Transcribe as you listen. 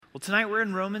Well, tonight we're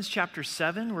in Romans chapter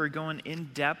 7. We're going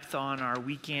in depth on our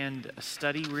weekend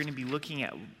study. We're going to be looking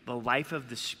at the life of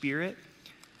the Spirit,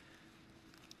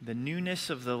 the newness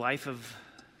of the life of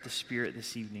the Spirit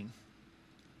this evening.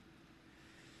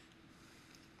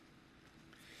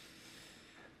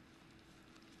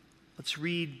 Let's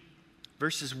read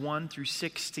verses 1 through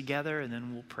 6 together, and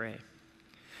then we'll pray.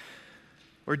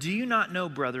 Or do you not know,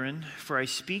 brethren, for I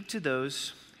speak to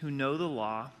those who know the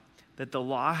law, that the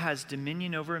law has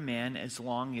dominion over a man as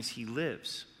long as he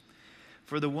lives.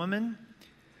 For the woman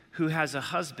who has a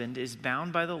husband is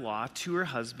bound by the law to her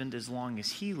husband as long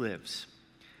as he lives.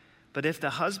 But if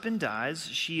the husband dies,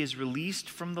 she is released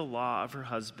from the law of her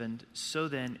husband. So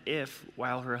then, if,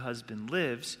 while her husband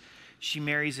lives, she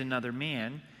marries another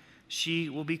man, she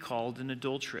will be called an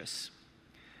adulteress.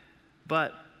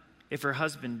 But if her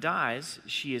husband dies,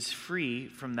 she is free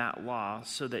from that law,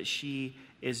 so that she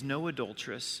is no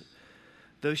adulteress,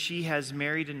 though she has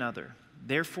married another.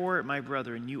 Therefore, my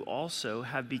brethren, you also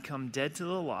have become dead to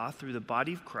the law through the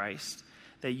body of Christ,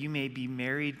 that you may be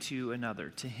married to another,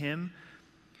 to him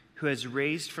who has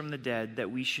raised from the dead,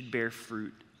 that we should bear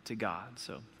fruit to God.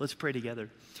 So let's pray together.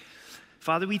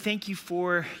 Father, we thank you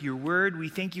for your word. We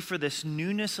thank you for this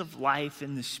newness of life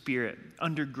in the Spirit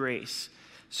under grace.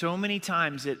 So many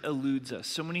times it eludes us.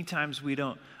 So many times we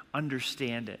don't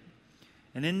understand it.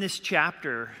 And in this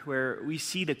chapter where we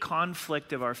see the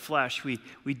conflict of our flesh,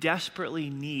 we desperately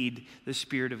need the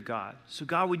Spirit of God. So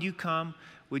God, would you come?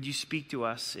 Would you speak to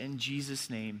us? In Jesus'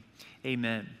 name,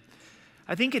 amen.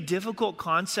 I think a difficult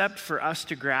concept for us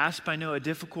to grasp, I know a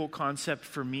difficult concept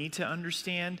for me to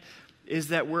understand, is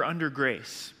that we're under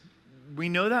grace. We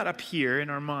know that up here in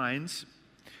our minds,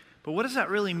 but what does that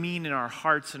really mean in our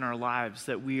hearts and our lives,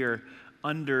 that we are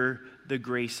under the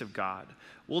grace of God?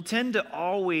 We'll tend to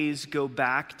always go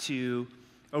back to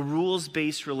a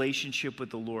rules-based relationship with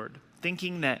the Lord,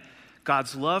 thinking that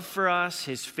God's love for us,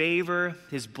 his favor,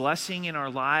 his blessing in our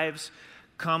lives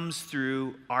comes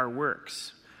through our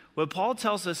works. What Paul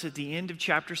tells us at the end of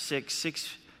chapter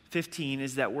 6:15,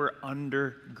 is that we're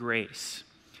under grace.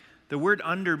 The word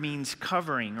under means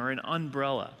covering or an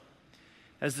umbrella.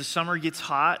 As the summer gets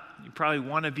hot, you probably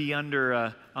want to be under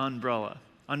an umbrella,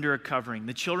 under a covering.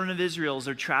 The children of Israel, as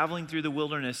they're traveling through the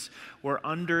wilderness, were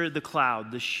under the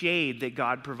cloud, the shade that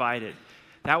God provided.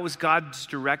 That was God's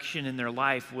direction in their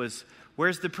life, was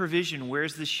where's the provision,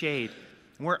 where's the shade?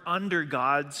 We're under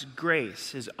God's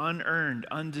grace, his unearned,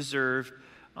 undeserved,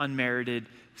 unmerited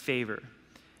favor.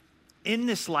 In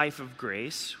this life of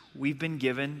grace, we've been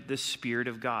given the Spirit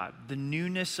of God, the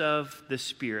newness of the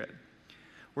Spirit.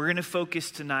 We're going to focus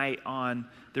tonight on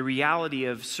the reality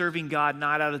of serving God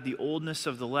not out of the oldness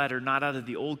of the letter, not out of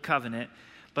the old covenant,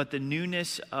 but the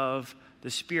newness of the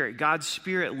Spirit, God's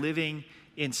Spirit living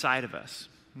inside of us.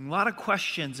 A lot of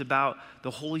questions about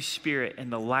the Holy Spirit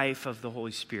and the life of the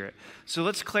Holy Spirit. So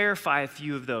let's clarify a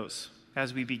few of those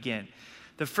as we begin.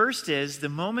 The first is, the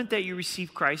moment that you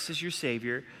receive Christ as your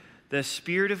Savior, the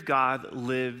Spirit of God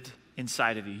lived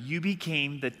inside of you. You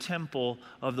became the temple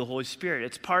of the Holy Spirit.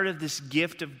 It's part of this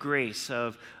gift of grace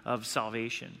of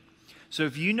salvation. So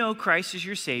if you know Christ as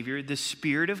your Savior, the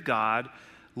Spirit of God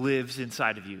lives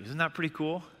inside of you. Isn't that pretty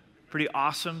cool? Pretty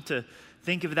awesome to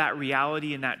think of that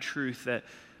reality and that truth, that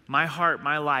my heart,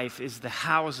 my life is the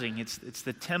housing, it's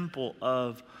the temple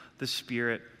of the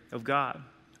Spirit of God.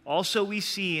 Also, we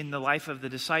see in the life of the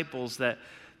disciples that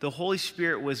the Holy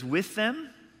Spirit was with them,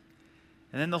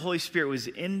 and then the Holy Spirit was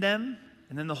in them,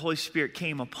 and then the Holy Spirit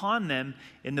came upon them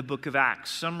in the book of Acts.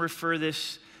 Some refer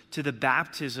this to the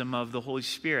baptism of the Holy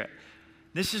Spirit.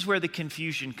 This is where the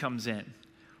confusion comes in.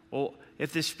 Well,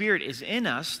 if the Spirit is in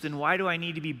us, then why do I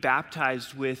need to be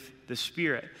baptized with the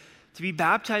Spirit? To be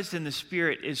baptized in the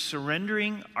Spirit is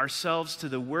surrendering ourselves to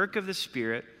the work of the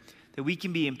Spirit, that we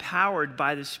can be empowered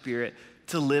by the Spirit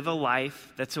to live a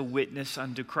life that's a witness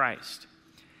unto Christ.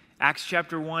 Acts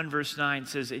chapter 1 verse 9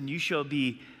 says, and you shall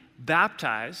be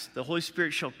baptized, the Holy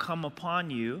Spirit shall come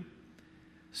upon you,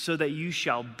 so that you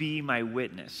shall be my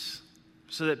witness.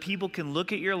 So that people can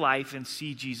look at your life and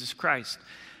see Jesus Christ.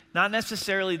 Not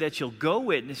necessarily that you'll go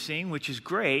witnessing, which is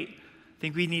great. I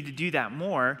think we need to do that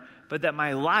more. But that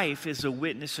my life is a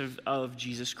witness of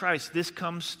Jesus Christ. This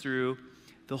comes through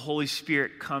the Holy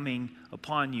Spirit coming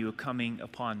upon you, coming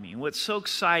upon me. And what's so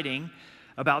exciting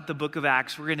about the book of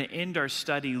Acts, we're going to end our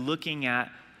study looking at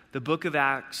the book of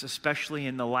Acts, especially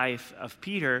in the life of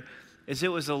Peter, is it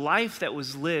was a life that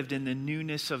was lived in the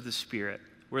newness of the Spirit,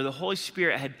 where the Holy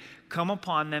Spirit had come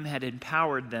upon them, had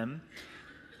empowered them.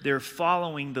 They're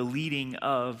following the leading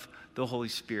of the Holy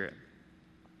Spirit.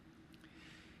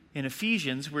 In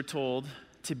Ephesians, we're told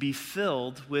to be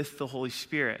filled with the Holy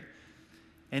Spirit.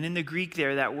 And in the Greek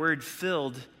there, that word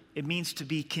filled, it means to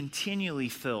be continually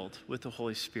filled with the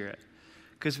Holy Spirit.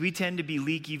 Because we tend to be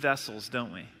leaky vessels,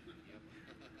 don't we?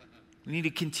 We need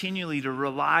to continually to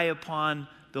rely upon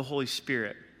the Holy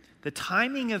Spirit. The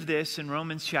timing of this in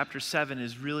Romans chapter 7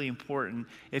 is really important.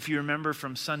 If you remember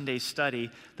from Sunday's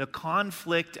study, the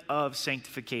conflict of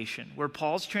sanctification, where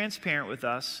Paul's transparent with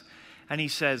us and he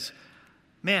says,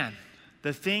 man,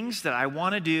 the things that I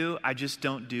want to do, I just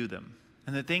don't do them.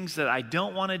 And the things that I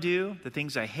don't want to do, the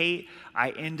things I hate,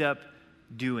 I end up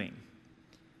doing.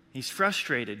 He's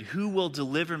frustrated. Who will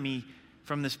deliver me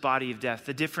from this body of death?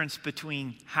 The difference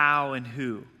between how and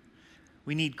who.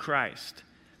 We need Christ.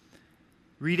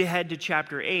 Read ahead to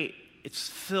chapter 8. It's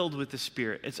filled with the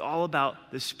Spirit. It's all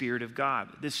about the Spirit of God.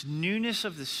 This newness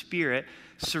of the Spirit,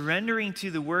 surrendering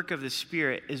to the work of the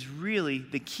Spirit, is really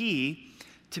the key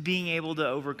to being able to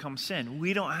overcome sin.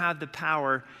 We don't have the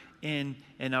power in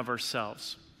and of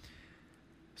ourselves.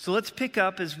 So let's pick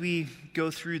up as we go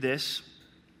through this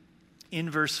in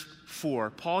verse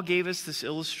 4. Paul gave us this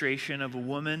illustration of a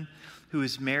woman who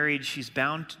is married. She's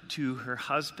bound to her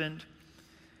husband.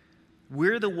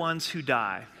 We're the ones who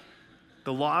die.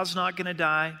 The law's not going to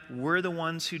die. We're the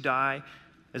ones who die.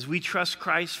 As we trust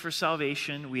Christ for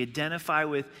salvation, we identify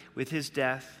with his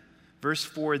death. Verse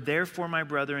 4, therefore, my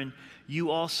brethren, you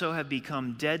also have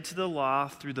become dead to the law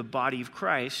through the body of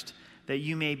Christ, that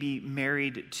you may be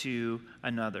married to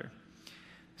another.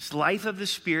 This life of the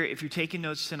Spirit, if you're taking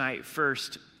notes tonight,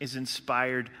 first is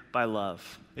inspired by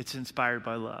love. It's inspired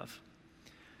by love.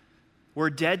 We're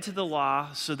dead to the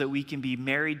law so that we can be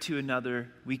married to another.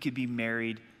 We could be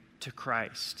married to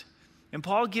Christ. And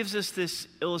Paul gives us this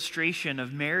illustration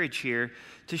of marriage here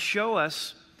to show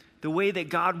us the way that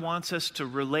God wants us to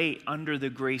relate under the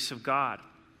grace of God.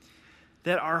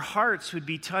 That our hearts would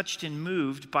be touched and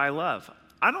moved by love.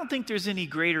 I don't think there's any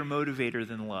greater motivator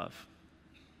than love.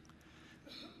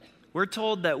 We're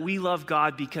told that we love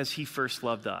God because he first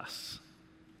loved us.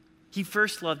 He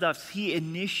first loved us. He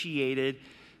initiated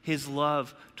his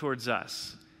love towards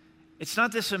us. It's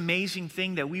not this amazing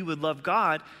thing that we would love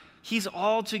God. He's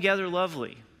altogether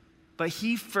lovely. But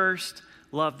he first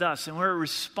loved us. And we're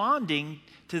responding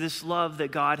to this love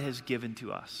that God has given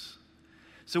to us.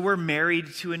 So we're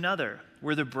married to another.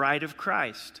 We're the bride of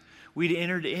Christ. We'd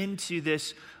entered into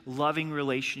this loving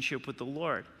relationship with the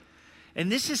Lord.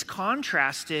 And this is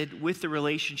contrasted with the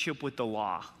relationship with the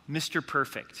law. Mr.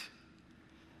 Perfect.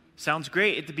 Sounds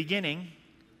great at the beginning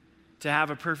to have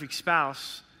a perfect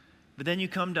spouse, but then you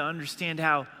come to understand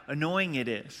how annoying it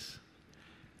is.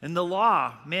 And the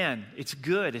law, man, it's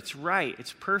good, it's right,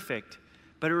 it's perfect,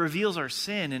 but it reveals our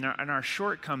sin and our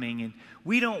shortcoming, and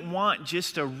we don't want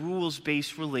just a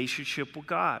rules-based relationship with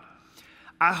God.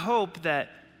 I hope that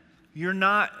you're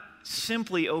not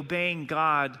simply obeying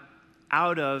God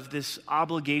out of this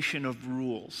obligation of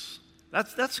rules.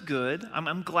 That's good.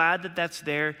 I'm glad that that's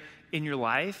there in your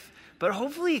life. But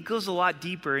hopefully it goes a lot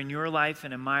deeper in your life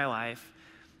and in my life,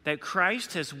 that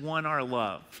Christ has won our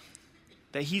love,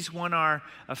 that he's won our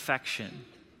affection,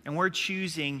 and we're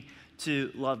choosing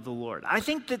to love the Lord. I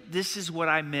think that this is what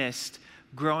I missed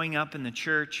growing up in the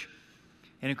church,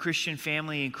 in a Christian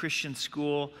family, in Christian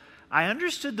school. I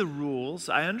understood the rules,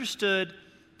 I understood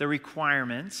the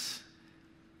requirements,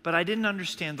 but I didn't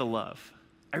understand the love.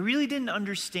 I really didn't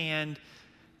understand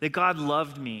that God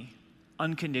loved me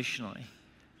unconditionally.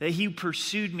 That he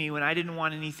pursued me when I didn't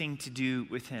want anything to do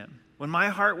with him. When my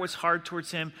heart was hard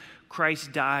towards him,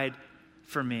 Christ died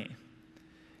for me.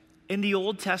 In the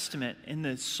Old Testament, in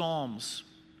the Psalms,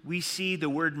 we see the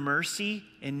word mercy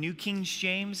in New King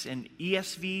James and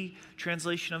ESV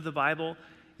translation of the Bible.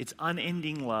 It's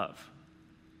unending love.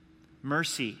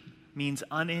 Mercy means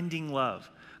unending love.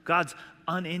 God's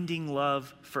unending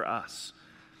love for us.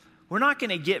 We're not going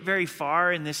to get very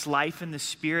far in this life in the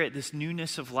Spirit, this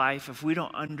newness of life, if we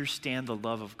don't understand the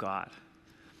love of God.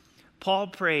 Paul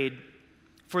prayed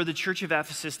for the church of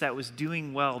Ephesus that was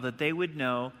doing well, that they would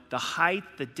know the height,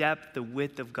 the depth, the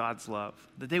width of God's love.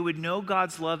 That they would know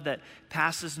God's love that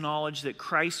passes knowledge, that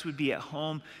Christ would be at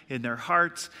home in their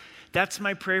hearts. That's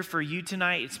my prayer for you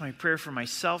tonight. It's my prayer for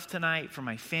myself tonight, for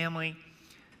my family.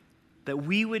 That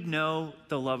we would know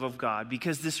the love of God,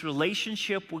 because this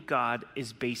relationship with God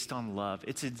is based on love.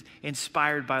 It's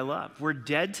inspired by love. We're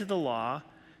dead to the law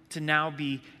to now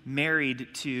be married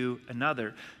to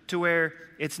another, to where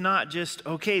it's not just,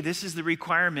 okay, this is the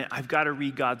requirement, I've got to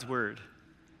read God's word.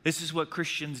 This is what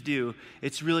Christians do.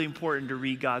 It's really important to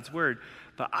read God's word.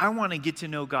 But I want to get to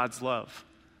know God's love.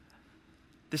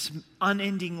 This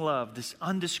unending love, this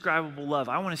undescribable love.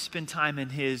 I want to spend time in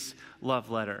his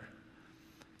love letter.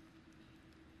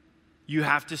 you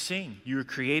have to sing. You were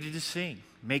created to sing.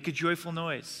 Make a joyful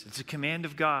noise. It's a command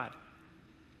of God.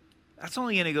 That's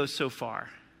only going to go so far.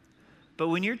 But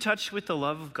when you're touched with the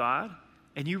love of God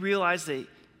and you realize that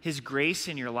his grace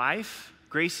in your life,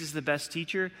 grace is the best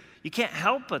teacher, you can't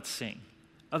help but sing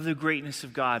of the greatness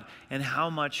of God and how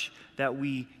much that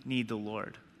we need the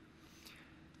Lord.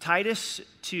 Titus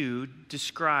 2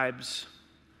 describes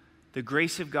the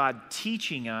grace of God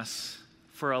teaching us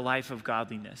for a life of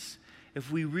godliness. If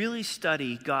we really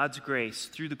study God's grace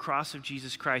through the cross of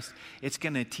Jesus Christ, it's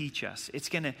going to teach us. It's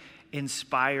going to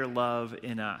inspire love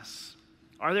in us.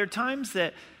 Are there times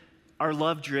that our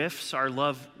love drifts, our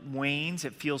love wanes,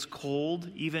 it feels cold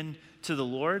even to the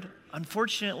Lord?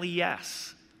 Unfortunately,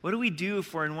 yes. What do we do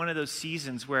if we're in one of those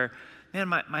seasons where, man,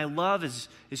 my love is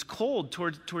cold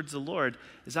towards the Lord?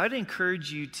 Is I'd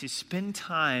encourage you to spend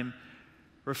time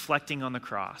reflecting on the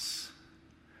cross.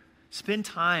 Spend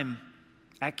time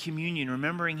at communion,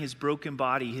 remembering his broken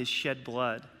body, his shed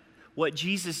blood. What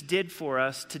Jesus did for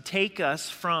us to take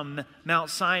us from Mount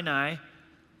Sinai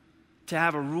to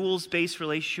have a rules-based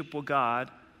relationship with God,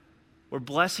 where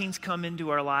blessings come into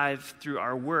our life through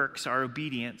our works, our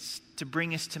obedience, to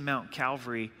bring us to Mount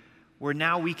Calvary, where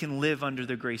now we can live under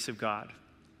the grace of God.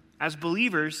 As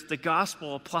believers, the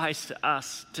gospel applies to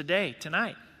us today,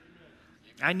 tonight.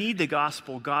 I need the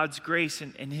gospel, God's grace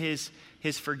and his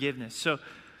forgiveness. So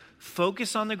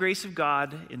focus on the grace of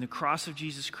God in the cross of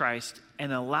Jesus Christ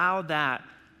and allow that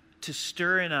to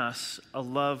stir in us a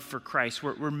love for Christ.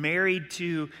 We're married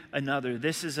to another.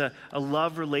 This is a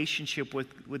love relationship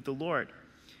with the Lord.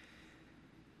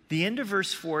 The end of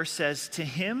verse 4 says, to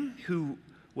him who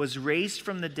was raised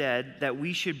from the dead, that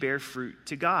we should bear fruit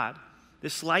to God.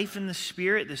 This life in the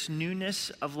Spirit, this newness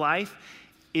of life,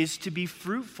 is to be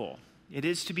fruitful. It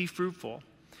is to be fruitful.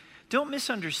 Don't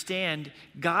misunderstand,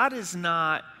 God is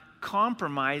not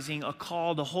compromising a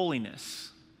call to holiness.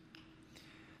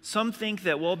 Some think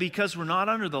that, well, because we're not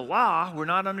under the law, we're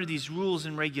not under these rules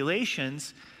and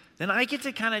regulations, then I get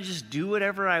to kind of just do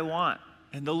whatever I want.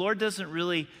 And the Lord doesn't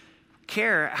really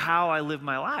care how I live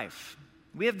my life.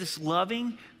 We have this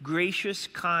loving, gracious,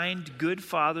 kind, good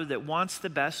Father that wants the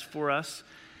best for us,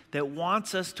 that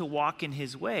wants us to walk in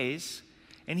his ways,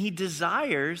 and he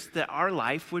desires that our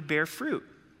life would bear fruit.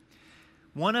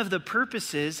 One of the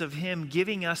purposes of him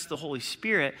giving us the Holy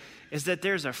Spirit is that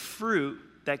there's a fruit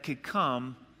that could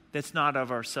come that's not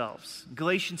of ourselves.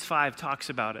 Galatians 5 talks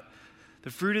about it.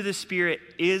 The fruit of the Spirit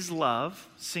is love,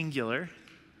 singular,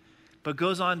 but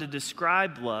goes on to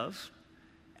describe love,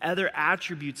 other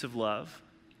attributes of love,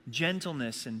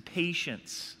 gentleness and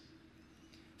patience,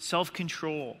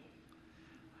 self-control.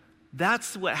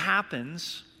 That's what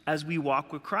happens as we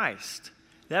walk with Christ.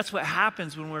 That's what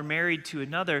happens when we're married to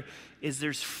another, is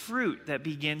there's fruit that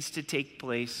begins to take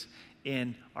place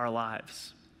in our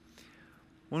lives.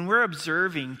 When we're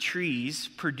observing trees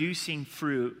producing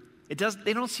fruit,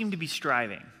 they don't seem to be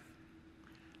striving.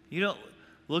 You don't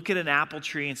look at an apple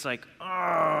tree and it's like, oh,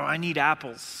 I need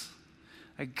apples.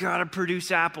 I gotta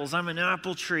produce apples. I'm an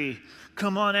apple tree.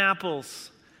 Come on,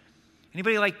 apples.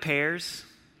 Anybody like pears?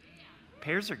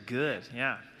 Pears are good,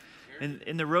 yeah.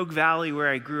 In the Rogue Valley where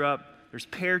I grew up, there's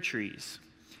pear trees.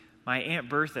 My Aunt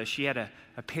Bertha, she had a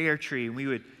pear tree, and we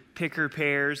would pick her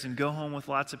pears and go home with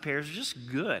lots of pears. It was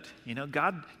just good. You know,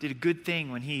 God did a good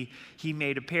thing when he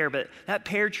made a pear. But that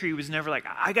pear tree was never like,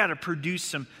 I got to produce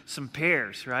some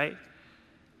pears, right?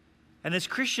 And as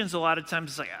Christians, a lot of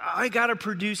times it's like, I got to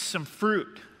produce some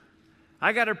fruit.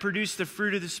 I got to produce the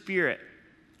fruit of the Spirit.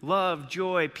 Love,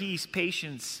 joy, peace,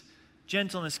 patience,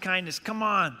 gentleness, kindness. Come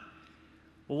on.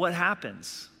 Well, what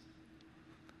happens?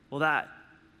 Well, that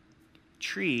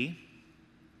tree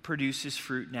produces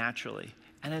fruit naturally.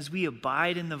 And as we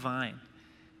abide in the vine,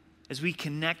 as we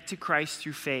connect to Christ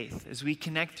through faith, as we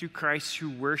connect through Christ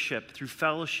through worship, through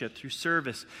fellowship, through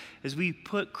service, as we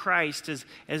put Christ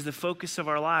as the focus of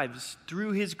our lives,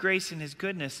 through his grace and his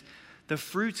goodness, the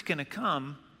fruit's going to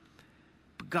come.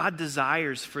 But God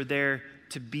desires for there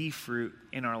to be fruit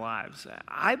in our lives.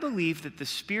 I believe that the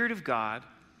Spirit of God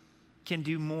can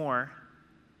do more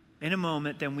in a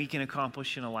moment than we can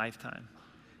accomplish in a lifetime.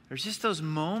 There's just those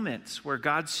moments where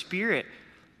God's Spirit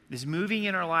is moving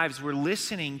in our lives. We're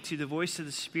listening to the voice of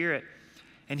the Spirit,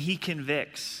 and he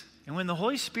convicts. And when the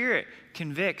Holy Spirit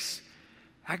convicts,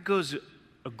 that goes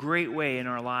a great way in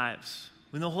our lives.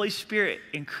 When the Holy Spirit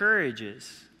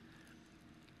encourages,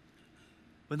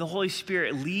 when the Holy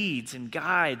Spirit leads and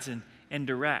guides and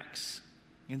directs.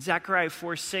 In Zechariah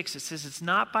 4:6, it says, it's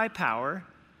not by power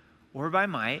or by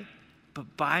might,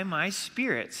 but by my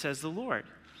Spirit, says the Lord.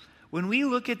 When we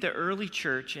look at the early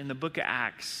church in the book of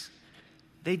Acts,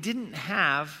 they didn't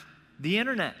have the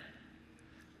internet.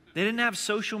 They didn't have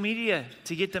social media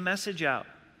to get the message out.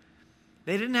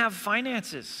 They didn't have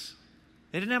finances.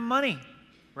 They didn't have money,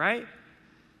 right?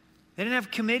 They didn't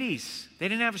have committees. They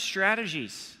didn't have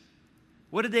strategies.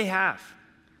 What did they have?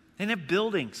 They didn't have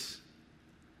buildings.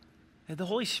 They had the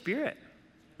Holy Spirit.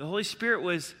 The Holy Spirit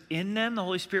was in them. The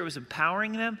Holy Spirit was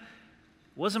empowering them.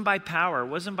 It wasn't by power. It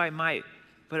wasn't by might,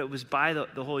 but it was by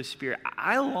the Holy Spirit.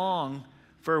 I long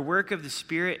for a work of the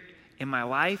Spirit in my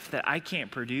life that I can't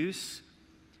produce,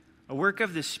 a work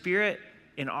of the Spirit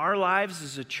in our lives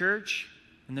as a church,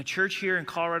 in the church here in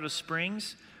Colorado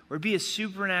Springs, where it'd be a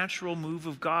supernatural move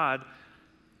of God,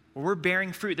 where we're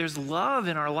bearing fruit. There's love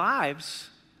in our lives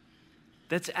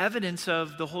that's evidence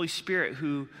of the Holy Spirit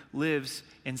who lives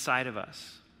inside of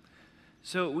us.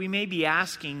 So we may be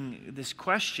asking this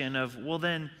question of, well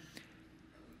then,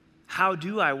 how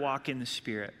do I walk in the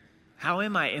Spirit? How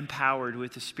am I empowered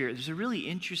with the Spirit? There's a really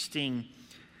interesting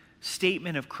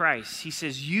statement of Christ. He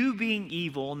says, you being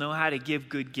evil know how to give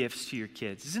good gifts to your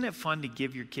kids. Isn't it fun to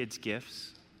give your kids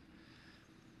gifts?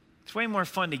 It's way more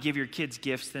fun to give your kids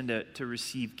gifts than to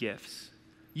receive gifts.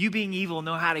 You being evil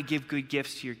know how to give good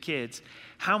gifts to your kids.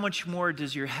 How much more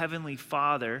does your heavenly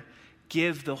Father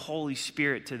give the Holy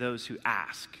Spirit to those who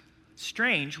ask?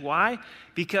 Strange. Why?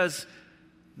 Because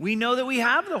we know that we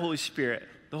have the Holy Spirit.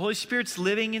 The Holy Spirit's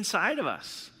living inside of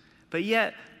us. But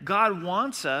yet, God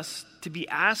wants us to be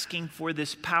asking for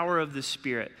this power of the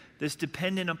Spirit, this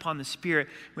dependent upon the Spirit.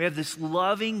 We have this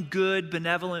loving, good,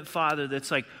 benevolent Father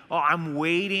that's like, oh, I'm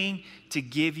waiting to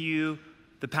give you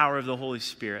the power of the Holy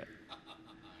Spirit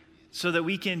so that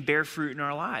we can bear fruit in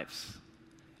our lives.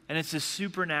 And it's a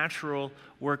supernatural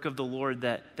work of the Lord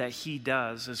that he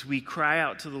does as we cry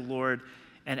out to the Lord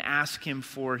and ask him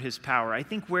for his power. I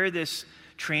think where this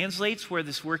translates, where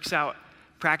this works out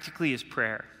practically is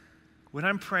prayer. When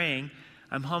I'm praying,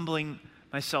 I'm humbling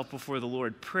myself before the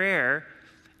Lord. Prayer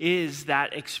is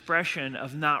that expression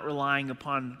of not relying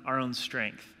upon our own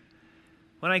strength.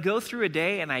 When I go through a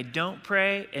day and I don't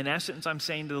pray, in essence, I'm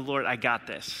saying to the Lord, I got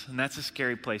this. And that's a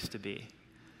scary place to be.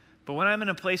 But when I'm in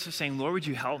a place of saying, Lord, would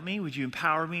you help me? Would you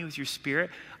empower me with your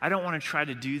Spirit? I don't want to try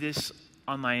to do this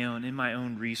on my own, in my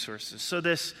own resources. So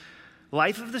this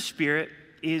life of the Spirit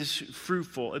is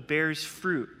fruitful. It bears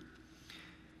fruit.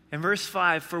 In verse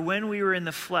 5, for when we were in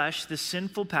the flesh, the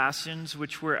sinful passions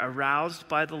which were aroused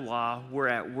by the law were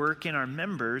at work in our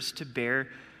members to bear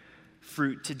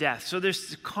fruit to death. So there's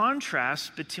the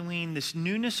contrast between this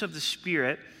newness of the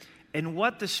Spirit and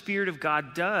what the Spirit of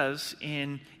God does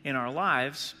in our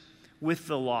lives with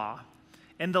the law.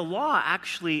 And the law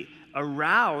actually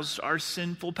aroused our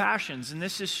sinful passions, and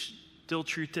this is still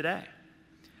true today.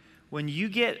 When you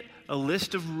get a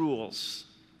list of rules,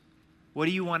 what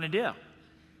do you want to do?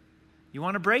 You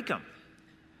want to break them.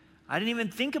 I didn't even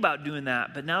think about doing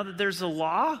that, but now that there's a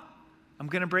law, I'm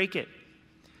going to break it.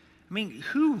 I mean,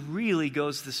 who really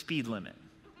goes the speed limit?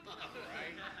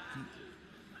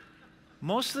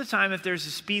 Most of the time, if there's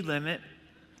a speed limit,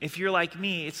 if you're like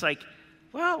me, it's like,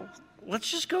 well,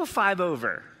 let's just go 5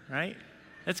 over, right?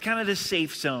 That's kind of the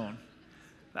safe zone.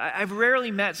 I've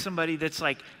rarely met somebody that's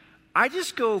like, I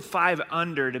just go 5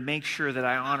 under to make sure that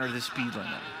I honor the speed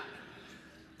limit.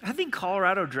 I think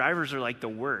Colorado drivers are like the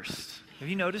worst. Have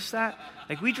you noticed that?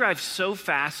 Like, we drive so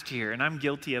fast here, and I'm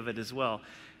guilty of it as well.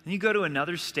 And you go to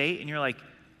another state, and you're like,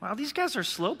 wow, these guys are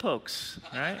slowpokes,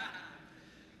 right?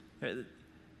 But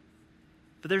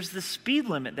there's this speed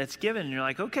limit that's given, and you're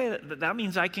like, okay, that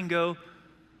means I can go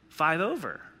 5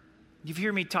 over. You've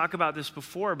heard me talk about this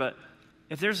before, but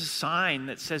if there's a sign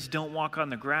that says don't walk on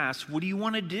the grass, what do you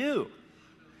want to do?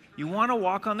 You want to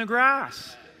walk on the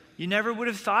grass. You never would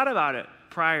have thought about it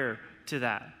prior to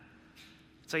that.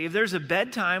 It's like if there's a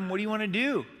bedtime, what do you want to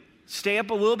do? Stay up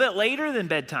a little bit later than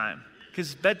bedtime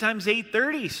because bedtime's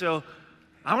 8:30, so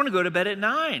I want to go to bed at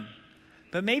 9.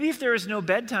 But maybe if there is no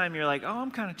bedtime, you're like, oh,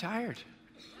 I'm kind of tired.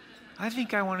 I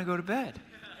think I want to go to bed,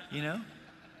 you know?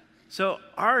 So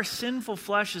our sinful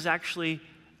flesh is actually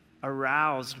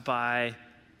aroused by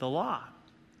the law.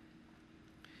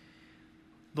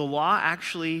 The law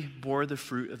actually bore the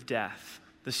fruit of death.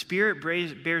 The Spirit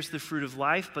bears the fruit of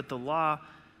life, but the law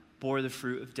bore the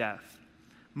fruit of death.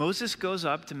 Moses goes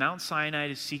up to Mount Sinai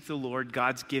to seek the Lord.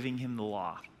 God's giving him the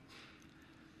law.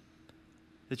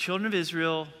 The children of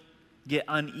Israel get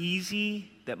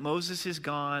uneasy that Moses is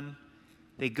gone.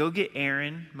 They go get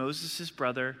Aaron, Moses'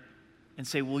 brother, and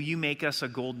say, will you make us a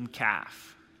golden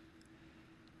calf?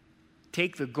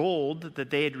 Take the gold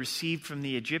that they had received from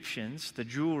the Egyptians, the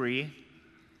jewelry,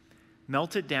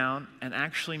 melt it down, and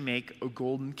actually make a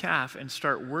golden calf and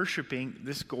start worshiping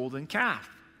this golden calf.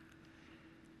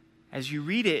 As you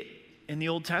read it in the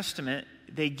Old Testament,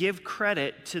 they give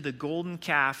credit to the golden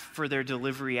calf for their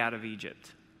delivery out of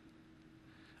Egypt.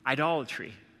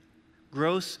 Idolatry.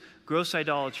 Gross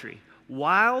idolatry.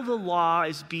 While the law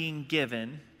is being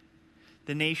given,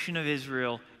 the nation of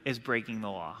Israel is breaking the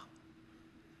law.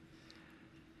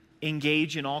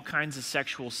 Engage in all kinds of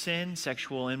sexual sin,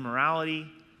 sexual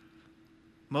immorality.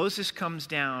 Moses comes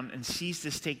down and sees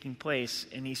this taking place,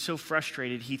 and he's so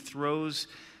frustrated, he throws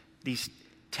these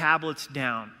tablets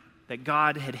down that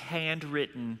God had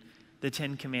handwritten the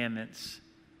Ten Commandments.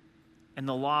 And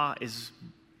the law is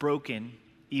broken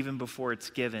even before it's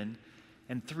given,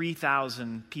 and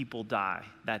 3,000 people die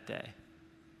that day.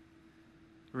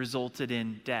 Resulted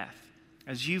in death.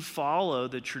 As you follow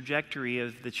the trajectory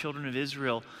of the children of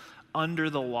Israel under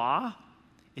the law,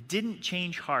 it didn't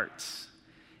change hearts.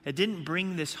 It didn't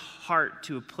bring this heart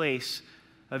to a place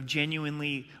of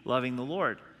genuinely loving the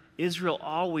Lord. Israel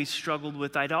always struggled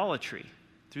with idolatry.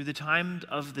 Through the time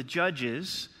of the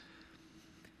judges,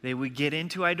 they would get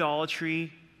into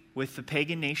idolatry with the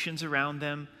pagan nations around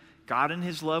them. God in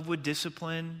his love would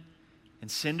discipline and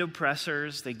send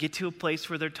oppressors. They get to a place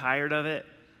where they're tired of it,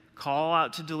 call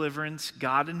out to deliverance.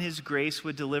 God in his grace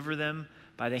would deliver them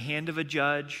by the hand of a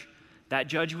judge. That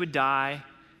judge would die.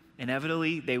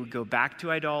 Inevitably, they would go back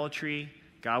to idolatry.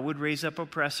 God would raise up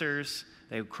oppressors.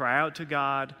 They would cry out to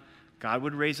God. God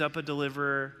would raise up a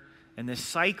deliverer. And this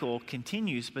cycle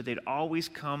continues, but they'd always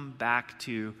come back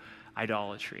to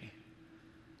idolatry.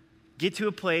 Get to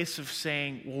a place of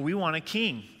saying, well, we want a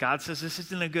king. God says this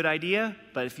isn't a good idea,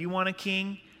 but if you want a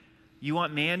king, you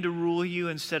want man to rule you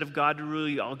instead of God to rule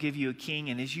you, I'll give you a king.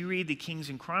 And as you read the Kings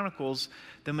and Chronicles,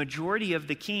 the majority of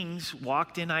the kings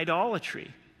walked in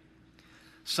idolatry.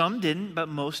 Some didn't, but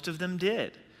most of them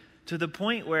did. To the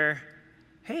point where,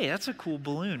 hey, that's a cool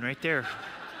balloon right there.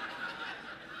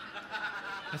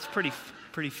 That's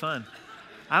pretty fun.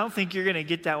 I don't think you're going to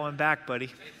get that one back, buddy.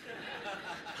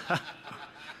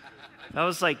 That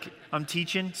was like, I'm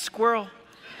teaching, squirrel.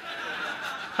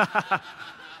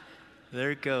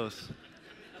 There it goes.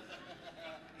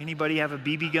 Anybody have a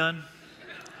BB gun?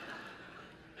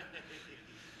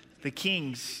 The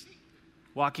kings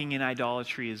walking in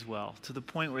idolatry as well, to the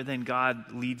point where then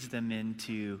God leads them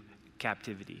into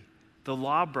captivity. The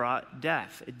law brought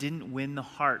death. It didn't win the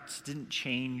hearts, didn't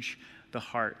change the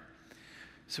heart.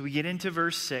 So we get into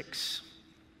verse 6.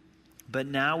 But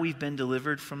now we've been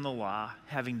delivered from the law,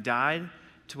 having died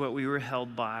to what we were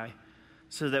held by,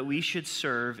 so that we should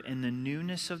serve in the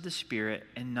newness of the Spirit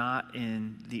and not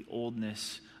in the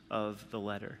oldness of the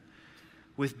letter.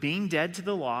 With being dead to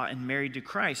the law and married to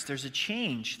Christ, there's a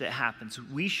change that happens.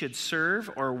 We should serve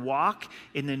or walk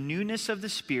in the newness of the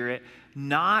Spirit,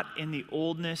 not in the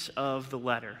oldness of the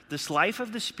letter. This life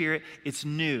of the Spirit, it's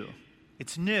new.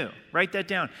 It's new. Write that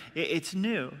down. It's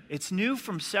new. It's new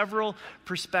from several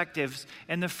perspectives.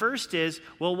 And the first is,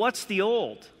 well, what's the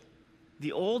old?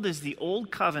 The old is the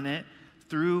old covenant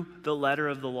through the letter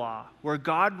of the law, where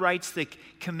God writes the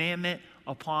commandment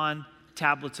upon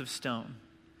tablets of stone.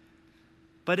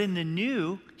 But in the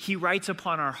new, he writes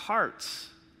upon our hearts.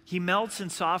 He melts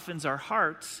and softens our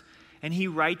hearts, and he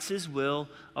writes his will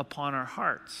upon our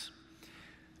hearts.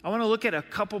 I want to look at a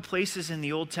couple places in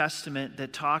the Old Testament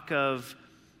that talk of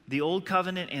the Old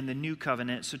Covenant and the New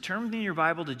Covenant. So turn in your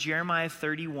Bible to Jeremiah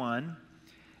 31,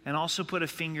 and also put a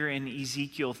finger in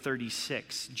Ezekiel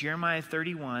 36. Jeremiah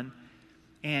 31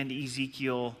 and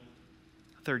Ezekiel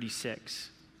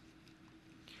 36.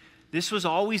 This was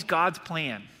always God's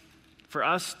plan, for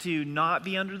us to not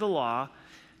be under the law,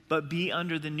 but be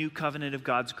under the new covenant of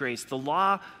God's grace. The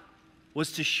law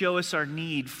was to show us our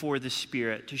need for the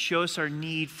Spirit, to show us our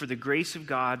need for the grace of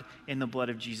God in the blood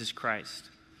of Jesus Christ.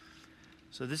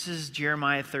 So this is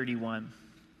Jeremiah 31.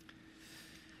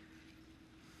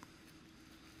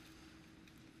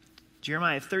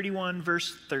 Jeremiah 31,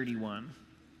 verse 31.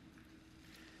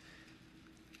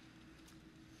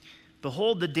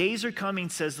 Behold, the days are coming,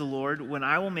 says the Lord, when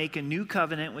I will make a new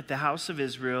covenant with the house of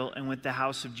Israel and with the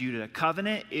house of Judah.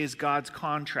 Covenant is God's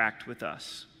contract with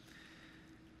us,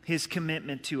 his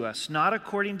commitment to us, not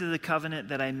according to the covenant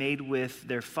that I made with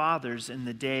their fathers in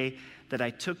the day that I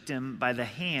took them by the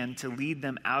hand to lead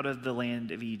them out of the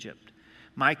land of Egypt.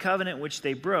 My covenant which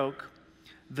they broke,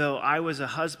 though I was a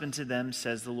husband to them,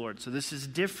 says the Lord. So this is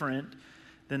different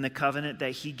than the covenant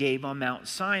that he gave on Mount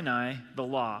Sinai, the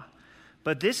law.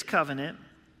 But this covenant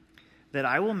that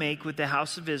I will make with the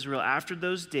house of Israel after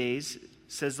those days,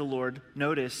 says the Lord,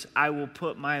 notice, I will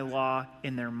put my law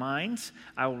in their minds.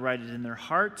 I will write it in their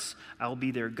hearts. I will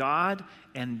be their God,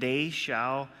 and they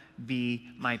shall be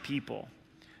my people.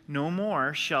 No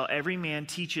more shall every man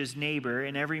teach his neighbor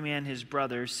and every man his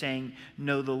brother, saying,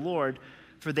 know the Lord,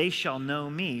 for they shall know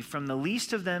me, from the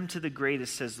least of them to the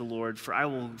greatest, says the Lord, for I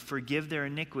will forgive their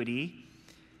iniquity,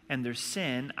 and their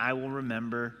sin I will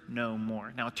remember no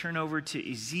more. Now turn over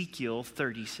to Ezekiel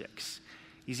 36.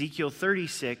 Ezekiel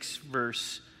 36,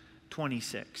 verse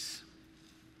 26.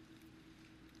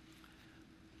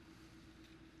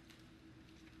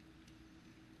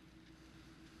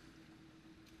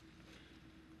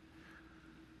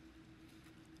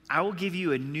 I will give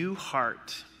you a new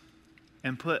heart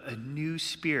and put a new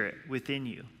spirit within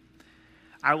you.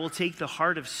 I will take the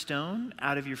heart of stone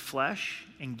out of your flesh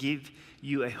and give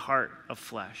you a heart of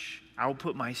flesh. I will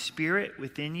put my spirit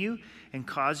within you and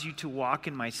cause you to walk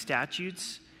in my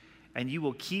statutes, and you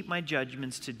will keep my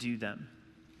judgments to do them.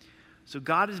 So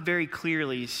God is very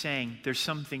clearly saying there's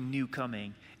something new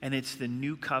coming, and it's the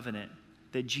new covenant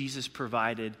that Jesus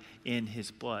provided in his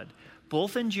blood.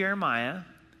 Both in Jeremiah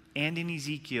and in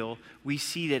Ezekiel, we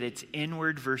see that it's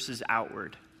inward versus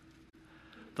outward.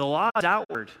 The law is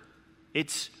outward.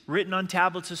 It's written on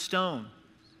tablets of stone.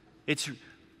 It's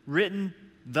written,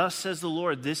 thus says the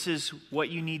Lord, this is what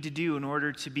you need to do in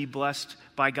order to be blessed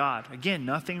by God. Again,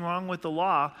 nothing wrong with the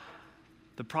law.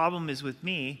 The problem is with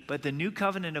me. But the new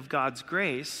covenant of God's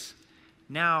grace,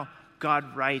 now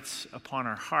God writes upon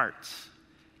our hearts.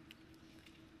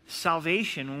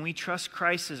 Salvation, when we trust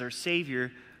Christ as our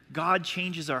Savior, God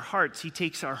changes our hearts. He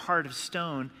takes our heart of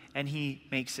stone and he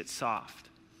makes it soft.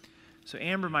 So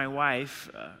Amber, my wife,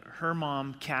 her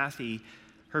mom, Kathy,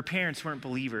 her parents weren't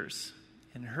believers.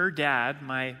 And her dad,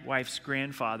 my wife's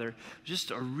grandfather, was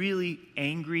just a really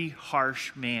angry,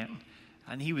 harsh man.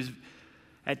 And he was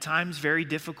at times very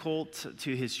difficult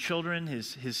to his children,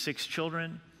 his 6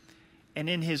 children. And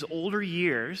in his older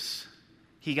years,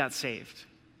 he got saved.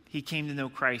 He came to know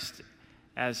Christ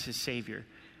as his Savior.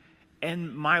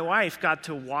 And my wife got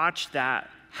to watch that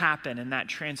happen and that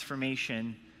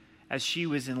transformation as she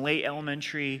was in late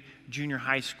elementary, junior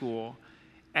high school.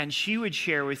 And she would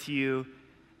share with you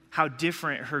how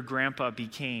different her grandpa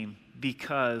became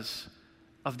because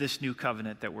of this new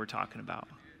covenant that we're talking about.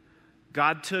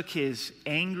 God took his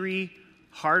angry,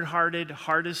 hard-hearted,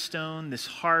 hard as stone, this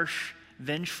harsh,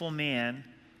 vengeful man,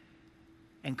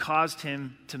 and caused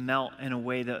him to melt in a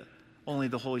way that only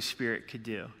the Holy Spirit could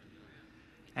do.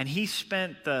 And he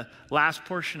spent the last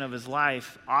portion of his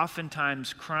life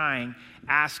oftentimes crying,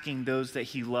 asking those that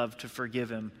he loved to forgive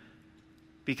him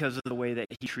because of the way that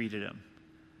he treated him.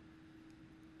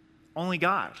 Only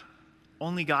God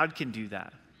can do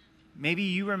that. Maybe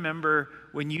you remember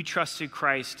when you trusted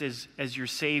Christ as your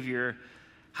Savior,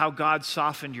 how God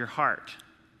softened your heart.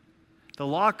 The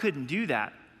law couldn't do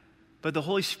that, but the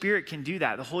Holy Spirit can do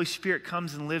that. The Holy Spirit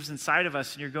comes and lives inside of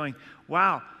us, and you're going,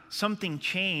 wow, something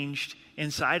changed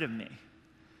inside of me.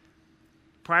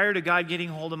 Prior to God getting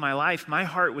hold of my life, my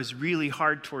heart was really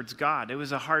hard towards God. It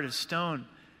was a heart of stone.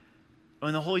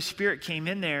 When the Holy Spirit came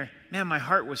in there, man, my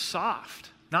heart was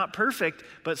soft. Not perfect,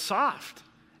 but soft.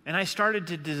 And I started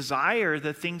to desire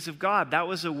the things of God. That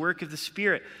was a work of the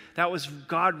Spirit. That was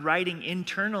God writing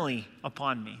internally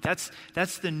upon me. That's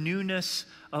the newness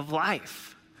of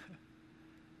life.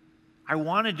 I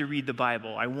wanted to read the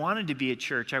Bible. I wanted to be at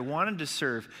church. I wanted to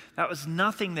serve. That was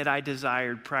nothing that I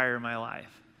desired prior in my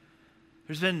life.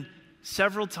 There's been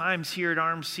several times here at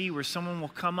RMC where someone will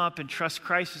come up and trust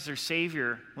Christ as their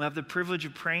Savior. We'll have the privilege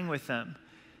of praying with them.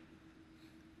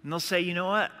 And they'll say, you know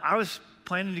what? I was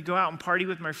planning to go out and party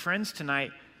with my friends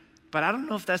tonight, but I don't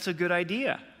know if that's a good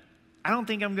idea. I don't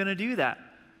think I'm going to do that.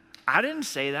 I didn't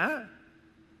say that.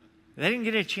 They didn't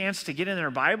get a chance to get in their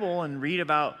Bible and read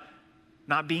about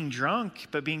not being drunk,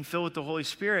 but being filled with the Holy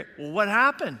Spirit. Well, what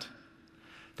happened?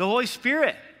 The Holy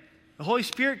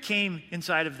Spirit came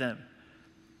inside of them.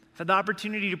 Had the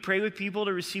opportunity to pray with people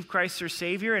to receive Christ their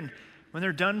Savior, and when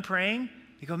they're done praying,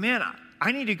 they go, man,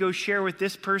 I need to go share with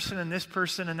this person and this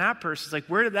person and that person. It's like,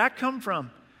 where did that come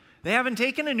from? They haven't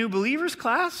taken a new believers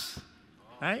class,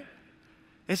 right?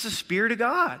 It's the Spirit of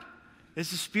God.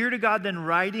 It's the Spirit of God then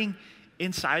writing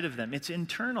inside of them. It's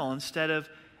internal instead of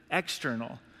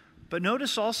external. But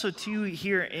notice also too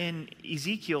here in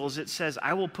Ezekiel, it says,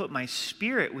 I will put my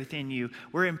Spirit within you.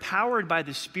 We're empowered by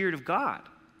the Spirit of God.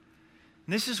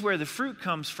 And this is where the fruit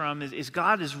comes from, is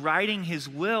God is writing his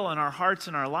will in our hearts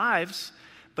and our lives,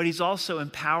 but he's also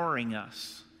empowering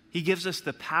us. He gives us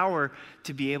the power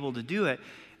to be able to do it.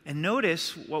 And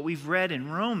notice what we've read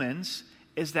in Romans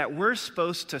is that we're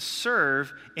supposed to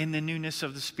serve in the newness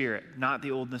of the Spirit, not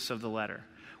the oldness of the letter.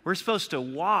 We're supposed to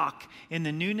walk in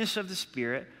the newness of the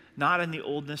Spirit, not in the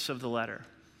oldness of the letter.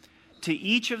 To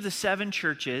each of the 7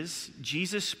 churches,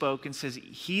 Jesus spoke and says,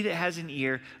 he that has an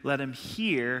ear, let him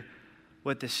hear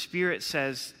what the Spirit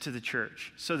says to the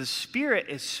church. So the Spirit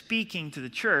is speaking to the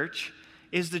church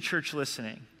is the church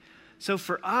listening? So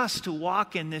for us to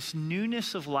walk in this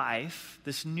newness of life,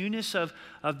 this newness of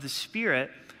the Spirit,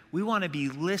 we want to be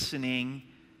listening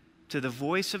to the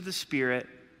voice of the Spirit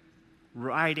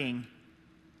riding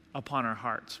upon our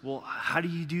hearts. Well, how do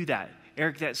you do that?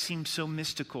 Eric, that seems so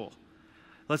mystical.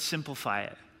 Let's simplify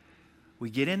it. We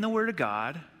get in the Word of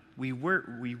God, we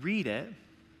read it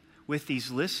with these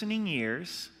listening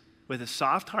ears, with a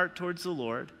soft heart towards the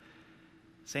Lord,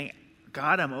 saying,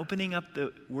 God, I'm opening up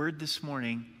the Word this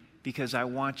morning because I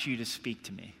want you to speak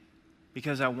to me,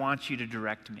 because I want you to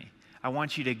direct me. I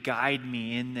want you to guide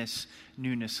me in this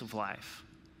newness of life.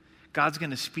 God's going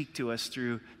to speak to us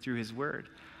through His Word.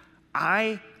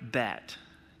 I bet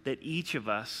that each of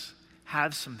us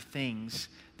have some things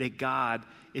that God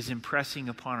is impressing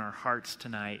upon our hearts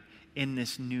tonight in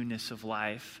this newness of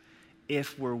life,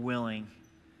 if we're willing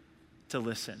to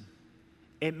listen.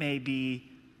 It may be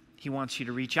He wants you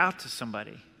to reach out to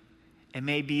somebody. It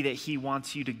may be that He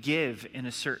wants you to give in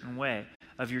a certain way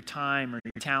of your time or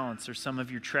your talents or some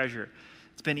of your treasure.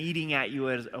 It's been eating at you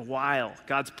a while.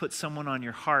 God's put someone on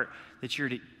your heart that you're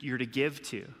to give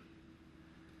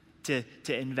to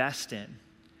invest in.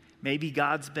 Maybe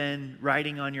God's been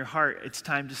writing on your heart, it's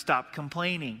time to stop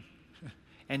complaining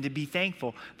and to be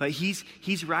thankful. But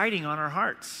He's writing on our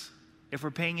hearts if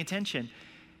we're paying attention.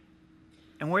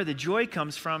 And where the joy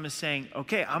comes from is saying,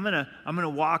 okay, I'm gonna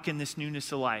walk in this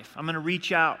newness of life. I'm gonna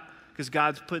reach out because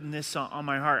God's putting this on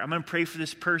my heart. I'm gonna pray for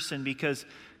this person because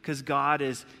God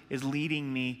is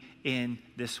leading me in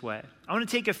this way. I want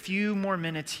to take a few more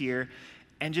minutes here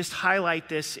and just highlight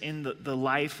this in the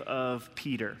life of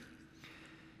Peter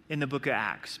in the book of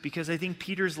Acts, because I think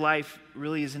Peter's life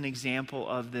really is an example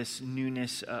of this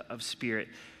newness of spirit.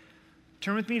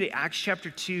 Turn with me to Acts chapter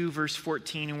 2, verse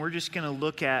 14, and we're just going to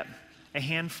look at a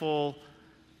handful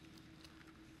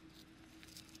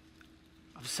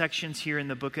of sections here in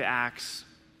the book of Acts.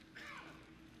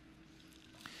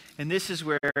 And this is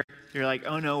where you're like,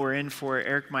 oh no, we're in for it.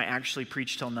 Eric might actually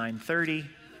preach till 9:30.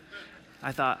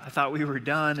 I thought we were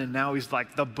done, and now he's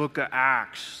like, the book of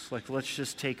Acts. Like, let's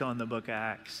just take on the book of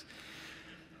Acts.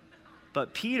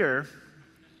 But Peter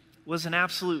was an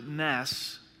absolute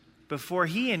mess before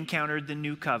he encountered the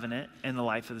new covenant and the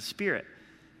life of the Spirit.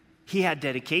 He had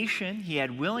dedication, he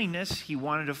had willingness, he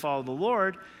wanted to follow the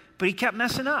Lord, but he kept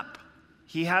messing up.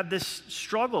 He had this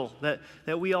struggle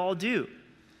that we all do.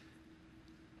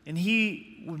 And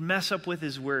he would mess up with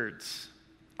his words,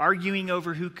 arguing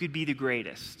over who could be the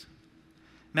greatest.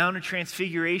 Mount of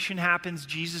Transfiguration happens.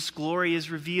 Jesus' glory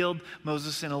is revealed.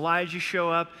 Moses and Elijah show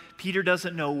up. Peter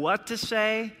doesn't know what to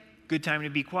say. Good time to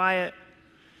be quiet.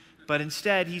 But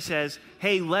instead, he says,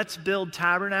 hey, let's build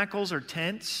tabernacles or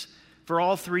tents for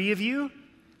all three of you,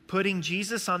 putting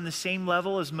Jesus on the same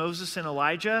level as Moses and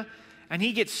Elijah. And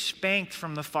he gets spanked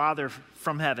from the Father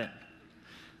from heaven.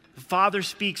 The Father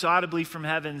speaks audibly from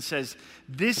heaven and says,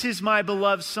 this is my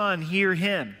beloved Son, hear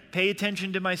Him. Pay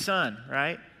attention to my Son,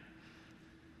 right?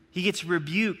 He gets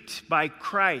rebuked by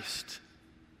Christ.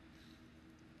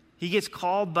 He gets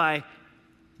called by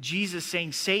Jesus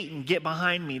saying, Satan, get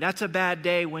behind me. That's a bad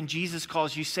day when Jesus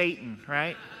calls you Satan,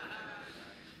 right?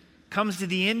 Comes to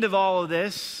the end of all of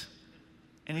this,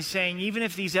 and he's saying, even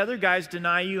if these other guys